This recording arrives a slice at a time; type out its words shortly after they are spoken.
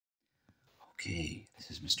Okay,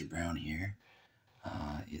 this is Mr. Brown here.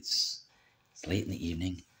 It's late in the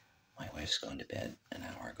evening. My wife's gone to bed an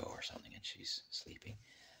hour ago or something, and she's sleeping.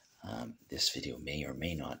 This video may or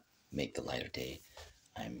may not make the light of day.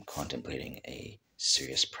 I'm contemplating a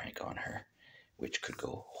serious prank on her, which could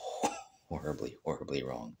go horribly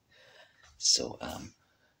wrong. So,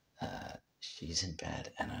 she's in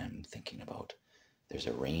bed, and I'm thinking about there's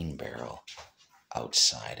a rain barrel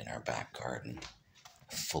outside in our back garden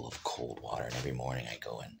full of cold water, and every morning I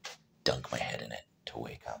go and dunk my head in it to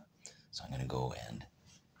wake up. So I'm going to go and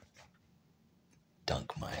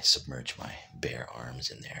submerge my bare arms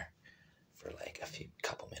in there for like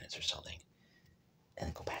couple minutes or something, and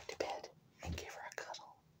then go back to bed and give her a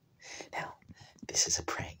cuddle. Now, this is a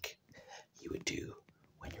prank you would do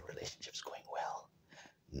when your relationship's going well,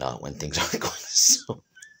 not when things aren't going so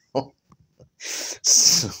well.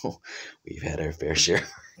 So we've had our fair share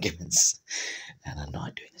of arguments, and I'm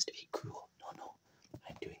not doing this to be cruel. No,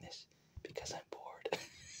 I'm doing this because I'm bored.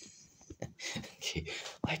 Okay,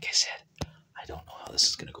 like I said, I don't know how this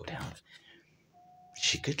is gonna go down.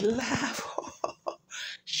 She could laugh,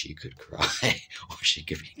 she could cry, or she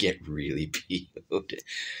could get really PO'd.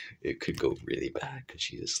 It could go really bad because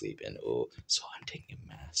she's asleep, and so I'm taking a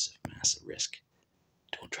massive risk.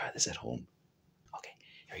 Don't try this at home. Okay,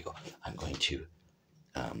 here we go. I'm going to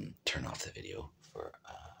turn off the video for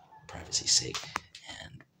privacy's sake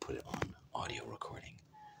and put it on audio recording,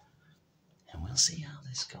 and we'll see how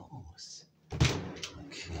this goes.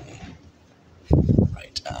 Okay,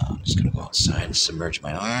 right, I'm just gonna go outside and submerge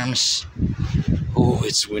my arms. Oh,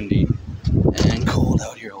 it's windy and cold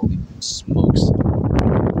out here. Holy smokes,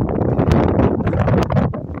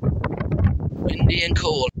 windy and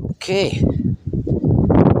cold. Okay, here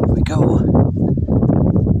we go.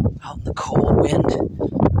 Out in the cold wind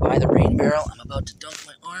by the rain barrel. I'm about to dunk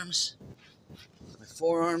my arms, my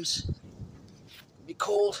forearms. It'll be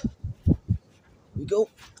cold. Here we go.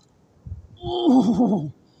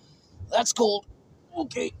 Oh, that's cold.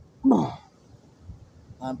 Okay.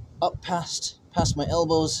 I'm up past my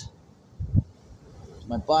elbows,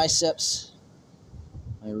 my biceps,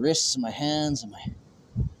 my wrists, my hands, and my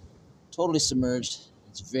totally submerged.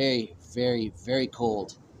 It's very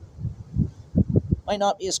cold. Might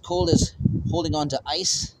not be as cold as holding on to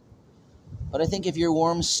ice, but I think if you're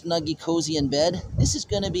warm, snuggy, cozy in bed, this is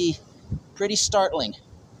going to be pretty startling.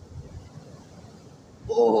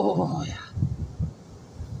 Oh, yeah.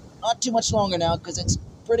 Not too much longer now because it's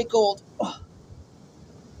pretty cold. Oh.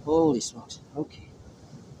 Holy smokes. Okay.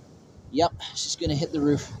 Yep, she's going to hit the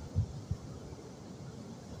roof.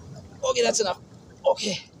 Okay, that's enough.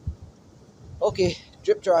 Okay,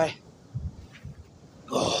 drip dry.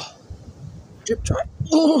 Oh, drip dry.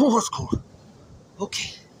 Oh, that's cold.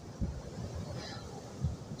 Okay.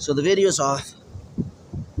 So the video's off.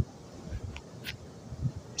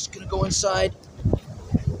 Just gonna go inside.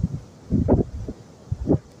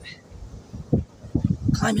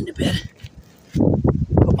 Climb into bed.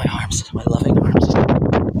 Put my loving arms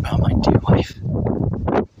around my dear wife.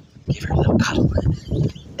 Give her a little cuddle.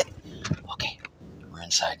 Okay, we're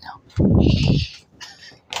inside now. Okay.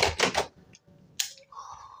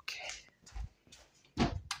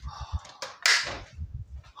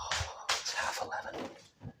 It's 11:30,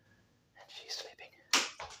 and she's sleeping.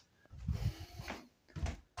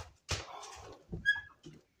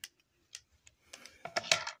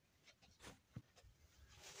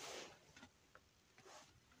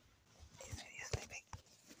 He's sleeping.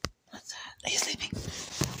 What's that? Are you sleeping?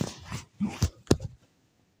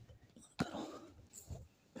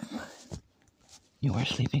 You are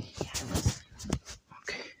sleeping? Yes.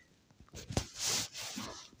 Okay.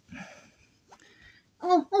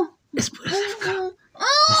 Let's put us have a cuddle.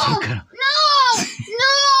 Let's have a cuddle. No!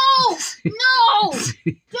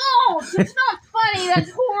 Don't! It's not funny.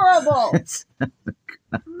 That's horrible.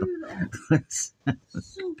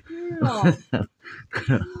 So brutal.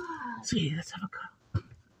 Sweetie, let's have a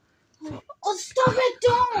cuddle. Oh, stop it!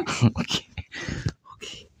 Don't! Okay.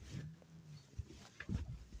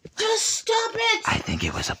 Just stop it! I think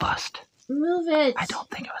it was a bust. Move it. I don't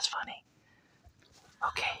think it was funny.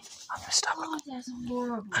 Okay, I'm gonna stop recording. Oh, that's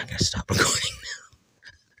horrible. I'm gonna stop recording now.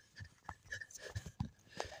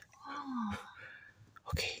 Oh,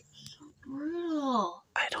 Okay. so brutal.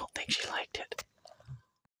 I don't think she liked it.